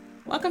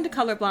Welcome to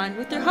Colorblind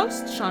with your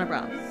host, Shauna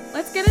Brown.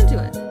 Let's get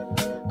into it.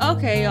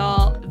 Okay,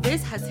 y'all,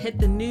 this has hit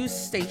the news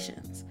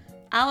stations.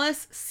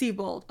 Alice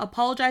Sebold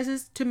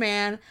apologizes to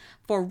man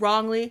for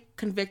wrongly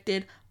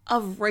convicted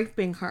of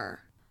raping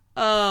her.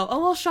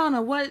 Well,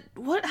 Shauna,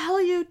 what hell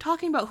are you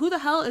talking about? Who the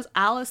hell is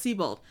Alice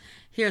Sebold?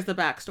 Here's the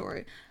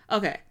backstory.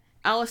 Okay,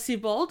 Alice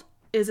Sebold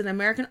is an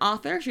American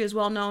author. She is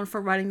well known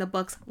for writing the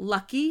books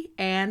Lucky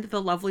and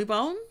The Lovely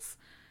Bones.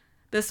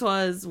 This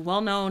was well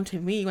known to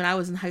me when I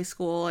was in high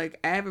school. Like,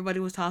 everybody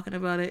was talking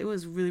about it. It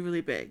was really, really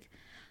big.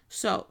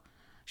 So,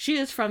 she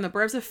is from the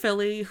burbs of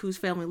Philly, whose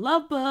family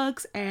loved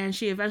books, and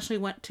she eventually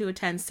went to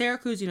attend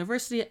Syracuse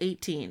University at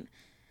 18.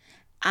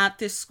 At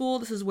this school,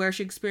 this is where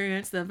she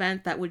experienced the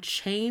event that would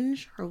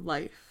change her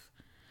life,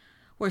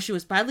 where she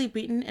was badly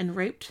beaten and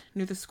raped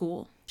near the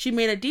school. She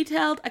made a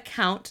detailed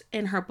account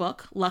in her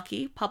book,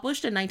 Lucky,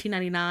 published in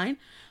 1999,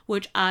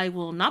 which I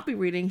will not be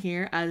reading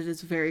here as it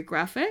is very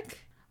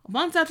graphic.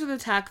 Months after the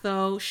attack,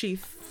 though, she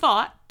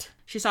thought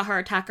she saw her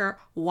attacker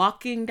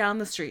walking down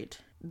the street.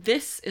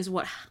 This is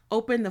what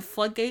opened the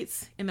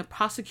floodgates in the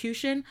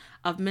prosecution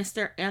of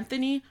Mr.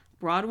 Anthony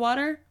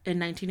Broadwater in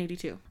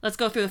 1982. Let's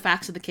go through the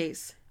facts of the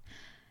case.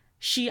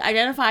 She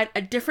identified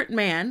a different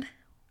man,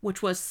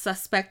 which was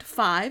suspect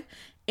 5,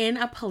 in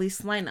a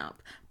police lineup,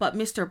 but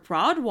Mr.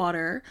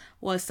 Broadwater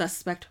was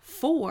suspect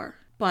 4,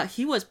 but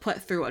he was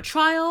put through a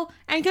trial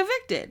and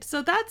convicted.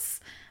 So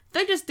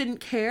they just didn't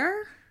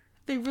care.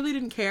 They really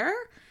didn't care.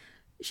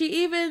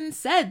 She even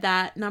said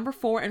that number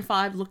 4 and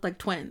 5 looked like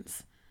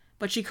twins,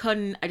 but she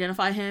couldn't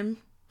identify him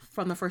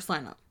from the first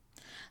lineup.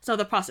 So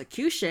the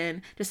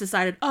prosecution just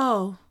decided,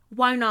 oh,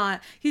 why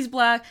not? He's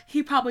black.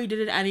 He probably did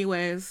it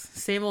anyways.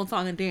 Same old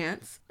song and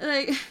dance.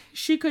 Like,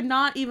 she could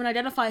not even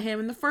identify him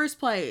in the first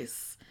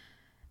place.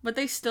 But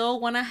they still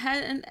went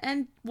ahead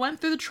and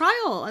went through the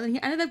trial, and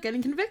he ended up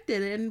getting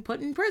convicted and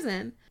put in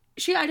prison.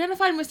 She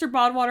identified Mr.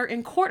 Broadwater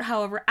in court,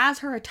 however, as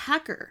her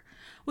attacker,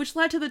 which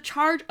led to the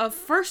charge of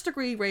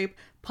first-degree rape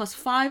plus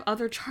 5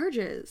 other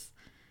charges.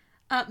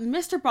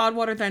 Mr.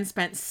 Broadwater then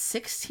spent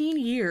 16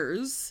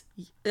 years,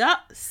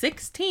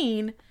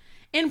 16,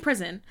 in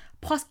prison,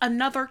 plus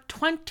another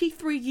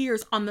 23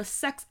 years on the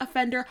sex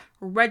offender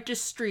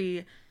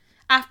registry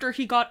after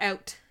he got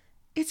out.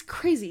 It's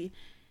crazy.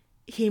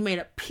 He made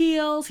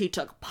appeals, he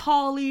took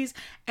polys,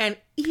 and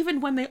even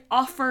when they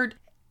offered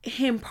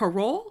him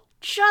parole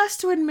just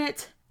to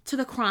admit to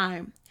the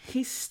crime,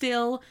 he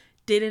still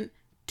didn't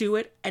do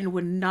it and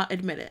would not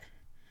admit it.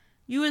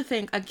 You would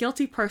think a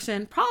guilty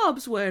person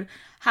probably would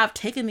have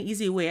taken the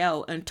easy way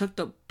out and took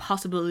the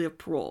possibility of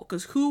parole,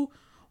 because who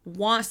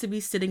wants to be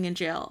sitting in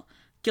jail,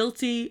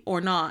 guilty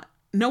or not?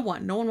 No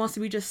one wants to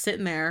be just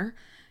sitting there,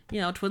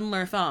 twiddling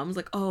their thumbs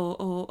like,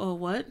 oh,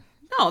 what?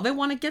 No, they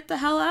want to get the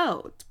hell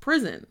out. It's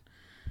prison.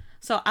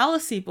 So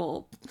Alice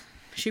Sebold,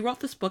 she wrote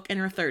this book in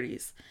her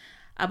 30s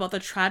about the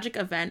tragic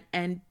event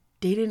and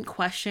didn't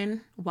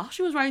question while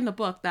she was writing the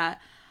book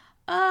that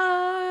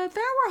there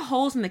were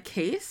holes in the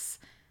case.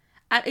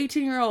 At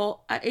 18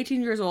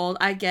 years old,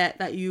 I get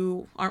that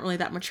you aren't really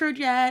that matured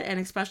yet, and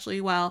especially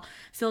while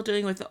still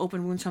dealing with the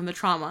open wounds from the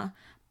trauma.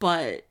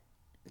 But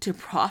to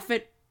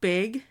profit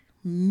big,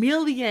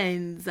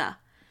 millions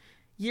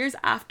years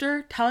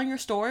after telling your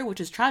story, which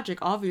is tragic,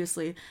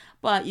 obviously,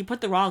 but you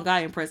put the wrong guy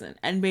in prison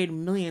and made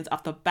millions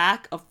off the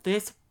back of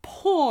this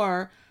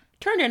poor,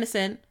 turned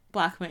innocent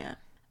black man.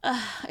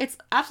 It's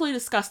absolutely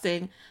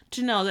disgusting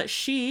to know that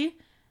she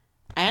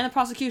and the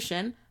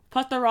prosecution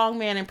put the wrong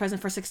man in prison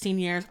for 16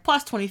 years,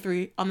 plus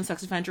 23 on the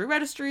sex offender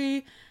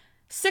registry.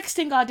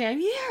 16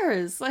 goddamn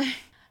years! Like,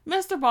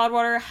 Mr.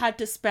 Broadwater had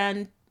to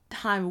spend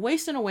time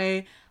wasting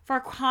away for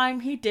a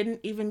crime he didn't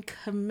even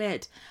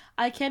commit.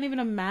 I can't even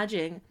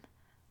imagine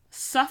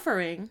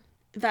suffering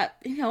that,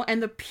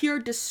 and the pure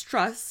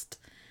distrust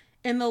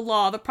in the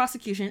law, the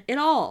prosecution, it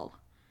all,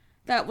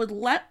 that would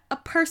let a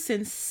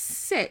person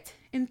sit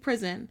in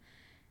prison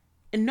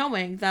and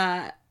knowing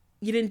that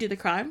you didn't do the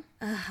crime.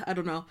 I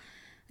don't know.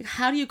 Like,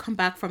 how do you come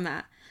back from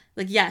that?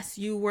 Like, yes,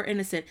 you were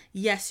innocent.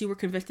 Yes, you were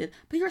convicted.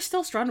 But you're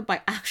still surrounded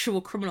by actual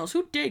criminals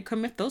who did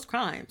commit those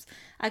crimes.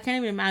 I can't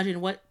even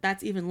imagine what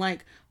that's even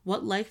like.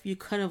 What life you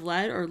could have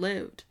led or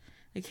lived.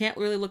 You can't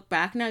really look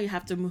back now. You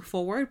have to move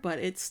forward. But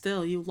it's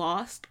still, you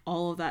lost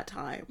all of that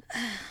time.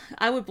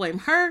 I would blame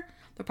her,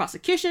 the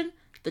prosecution,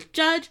 the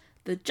judge,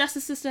 the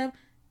justice system.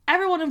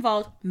 Everyone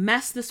involved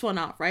messed this one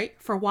up, right?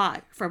 For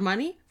why? For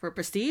money? For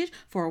prestige?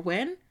 For a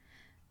win?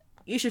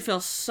 You should feel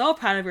so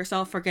proud of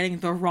yourself for getting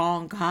the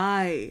wrong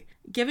guy.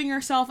 Giving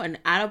yourself an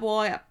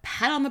attaboy, a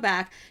pat on the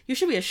back. You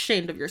should be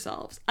ashamed of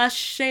yourselves.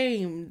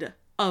 Ashamed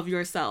of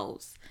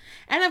yourselves.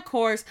 And of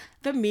course,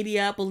 the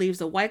media believes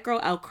the white girl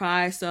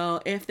outcry,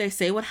 so if they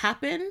say what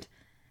happened,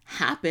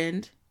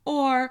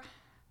 or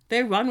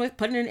they run with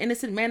putting an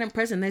innocent man in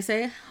prison, they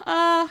say,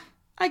 I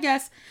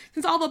guess,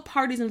 since all the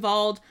parties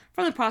involved,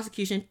 from the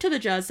prosecution to the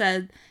judge,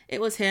 said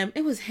it was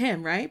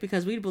him, right?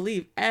 Because we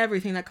believe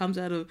everything that comes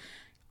out of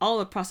all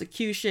the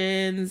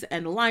prosecutions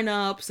and the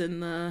lineups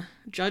and the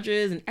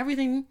judges and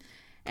everything.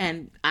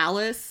 And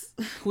Alice,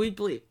 we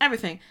believe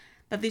everything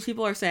that these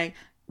people are saying.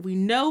 We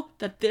know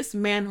that this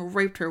man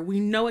raped her. We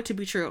know it to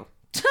be true.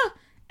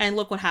 And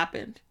look what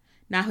happened.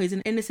 Now he's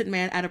an innocent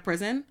man out of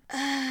prison.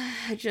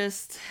 I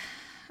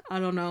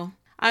don't know.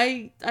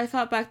 I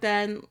thought back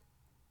then,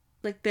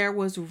 like, there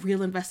was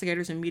real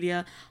investigators and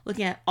media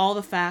looking at all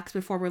the facts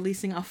before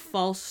releasing a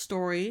false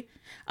story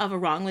of a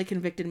wrongly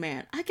convicted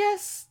man. I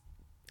guess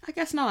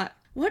not.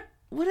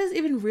 What is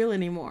even real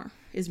anymore?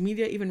 Is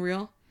media even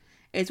real?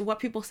 Is what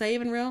people say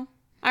even real?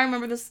 I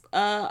remember this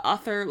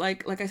author,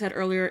 like I said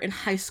earlier, in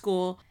high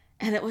school,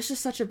 and it was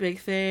just such a big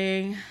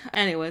thing.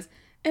 Anyways,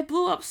 it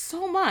blew up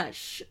so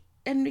much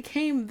and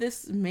became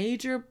this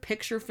major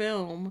picture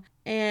film.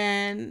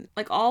 And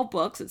like all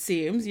books, it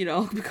seems,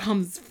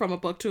 becomes from a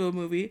book to a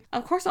movie.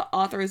 Of course, the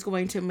author is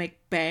going to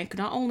make bank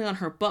not only on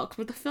her books,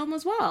 but the film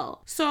as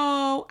well.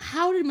 So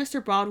how did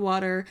Mr.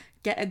 Broadwater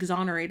get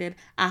exonerated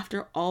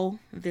after all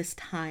this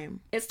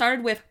time? It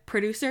started with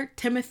producer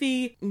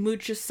Timothy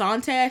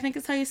Muchisante, I think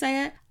is how you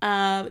say it.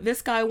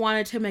 This guy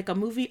wanted to make a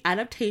movie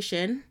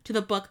adaptation to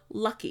the book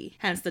Lucky,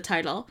 hence the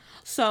title.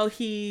 So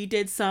he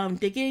did some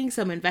digging,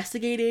 some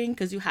investigating,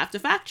 because you have to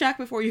fact check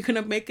before you're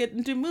gonna make it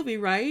into a movie,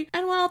 right?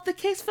 And well, the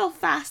case fell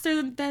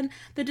faster than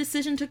the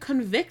decision to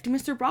convict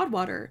Mr.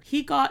 Broadwater.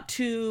 He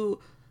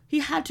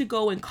had to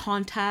go and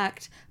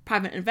contact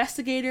private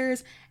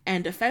investigators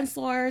and defense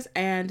lawyers,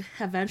 and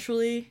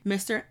eventually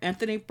Mr.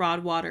 Anthony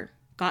Broadwater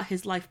got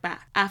his life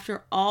back.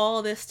 After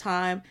all this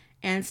time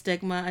and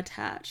stigma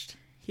attached,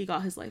 he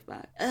got his life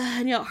back.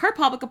 And her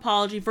public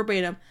apology,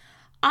 verbatim: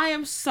 "I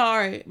am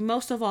sorry,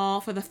 most of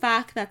all, for the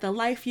fact that the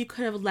life you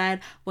could have led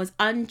was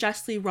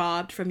unjustly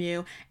robbed from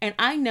you, and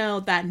I know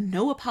that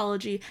no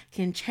apology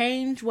can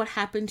change what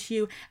happened to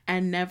you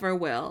and never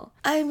will."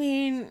 I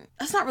mean,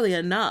 that's not really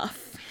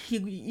enough.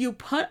 You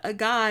put a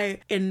guy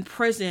in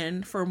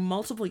prison for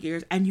multiple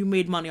years and you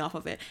made money off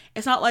of it.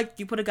 It's not like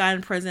you put a guy in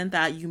prison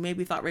that you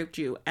maybe thought raped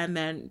you and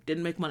then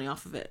didn't make money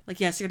off of it. Like,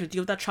 yes, you're going to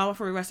deal with that trauma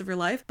for the rest of your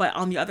life, but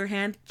on the other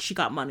hand, she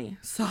got money.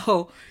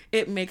 So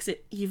it makes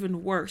it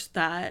even worse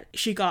that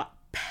she got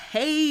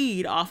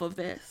paid off of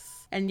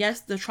this. And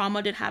yes, the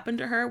trauma did happen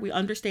to her. We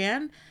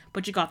understand,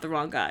 but you got the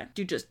wrong guy.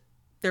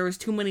 There was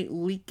too many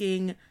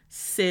leaking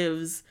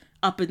sieves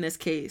up in this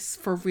case,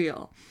 for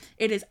real.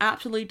 It is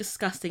absolutely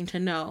disgusting to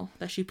know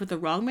that she put the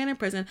wrong man in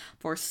prison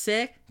for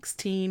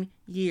 16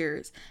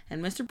 years,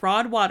 and Mr.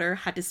 Broadwater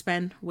had to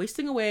spend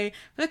wasting away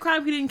for the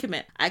crime he didn't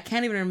commit. I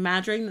can't even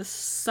imagine the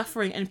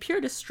suffering and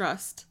pure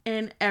distrust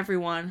in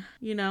everyone.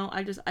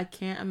 I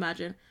can't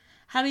imagine.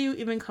 How do you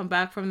even come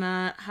back from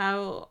that?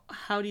 How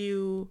do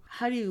you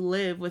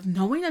live with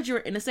knowing that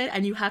you're innocent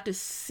and you have to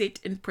sit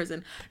in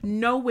prison,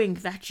 knowing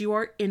that you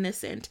are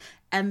innocent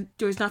and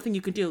there's nothing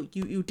you can do?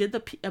 You did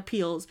the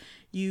appeals,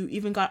 you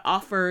even got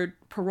offered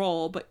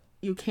parole, but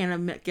you can't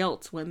admit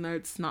guilt when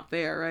it's not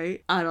there,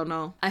 right? I don't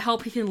know. I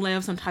hope he can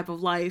live some type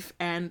of life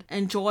and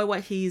enjoy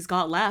what he's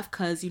got left,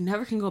 because you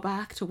never can go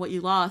back to what you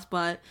lost,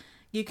 but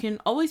you can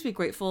always be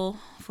grateful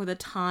for the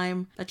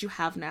time that you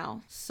have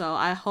now. So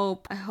I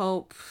hope,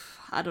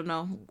 I don't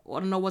know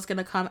what's going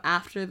to come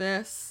after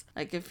this.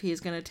 Like, if he's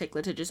going to take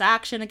litigious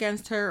action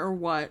against her or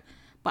what.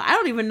 But I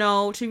don't even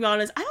know, to be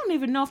honest. I don't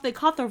even know if they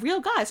caught the real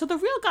guy. So the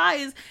real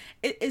guy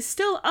is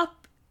still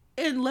up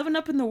and living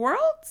up in the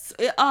world?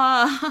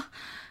 I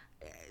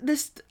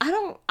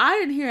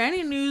didn't hear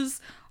any news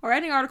or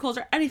any articles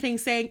or anything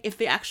saying if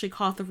they actually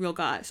caught the real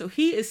guy. So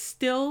he is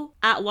still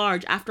at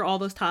large after all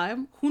this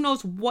time. Who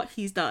knows what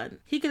he's done?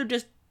 He could have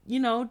just,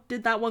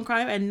 did that one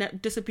crime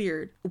and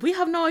disappeared. We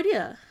have no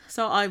idea.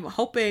 So I'm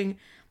hoping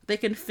they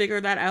can figure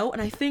that out.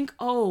 And I think,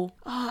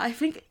 I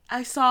think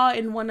I saw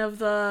in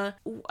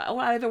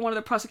either one of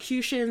the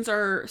prosecutions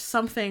or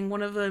something,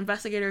 one of the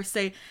investigators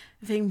say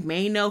they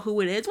may know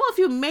who it is. Well, if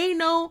you may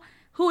know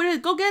who it is,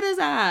 go get his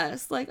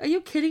ass. Like, are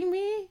you kidding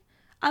me?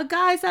 A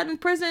guy sat in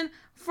prison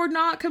for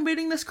not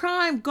committing this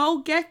crime. Go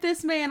get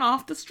this man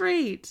off the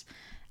street.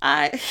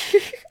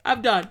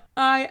 I'm done.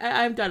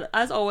 I'm done.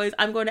 As always,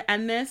 I'm going to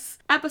end this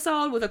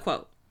episode with a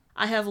quote.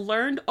 "I have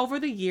learned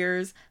over the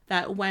years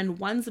that when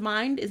one's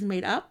mind is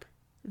made up,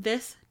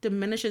 this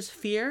diminishes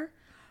fear.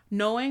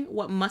 Knowing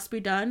what must be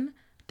done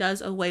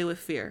does away with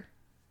fear."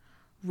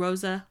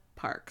 Rosa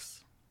Parks.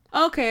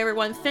 Okay,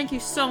 everyone. Thank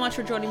you so much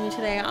for joining me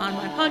today on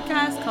my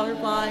podcast,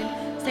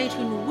 Colorblind. Stay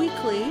tuned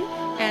weekly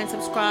and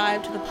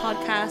subscribe to the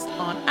podcast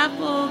on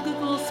Apple,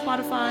 Google,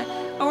 Spotify,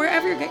 or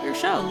wherever you get your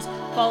shows.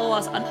 Follow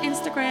us on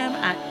Instagram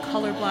at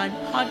Colorblind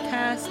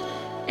Podcast,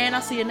 and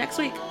I'll see you next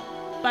week.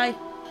 Bye.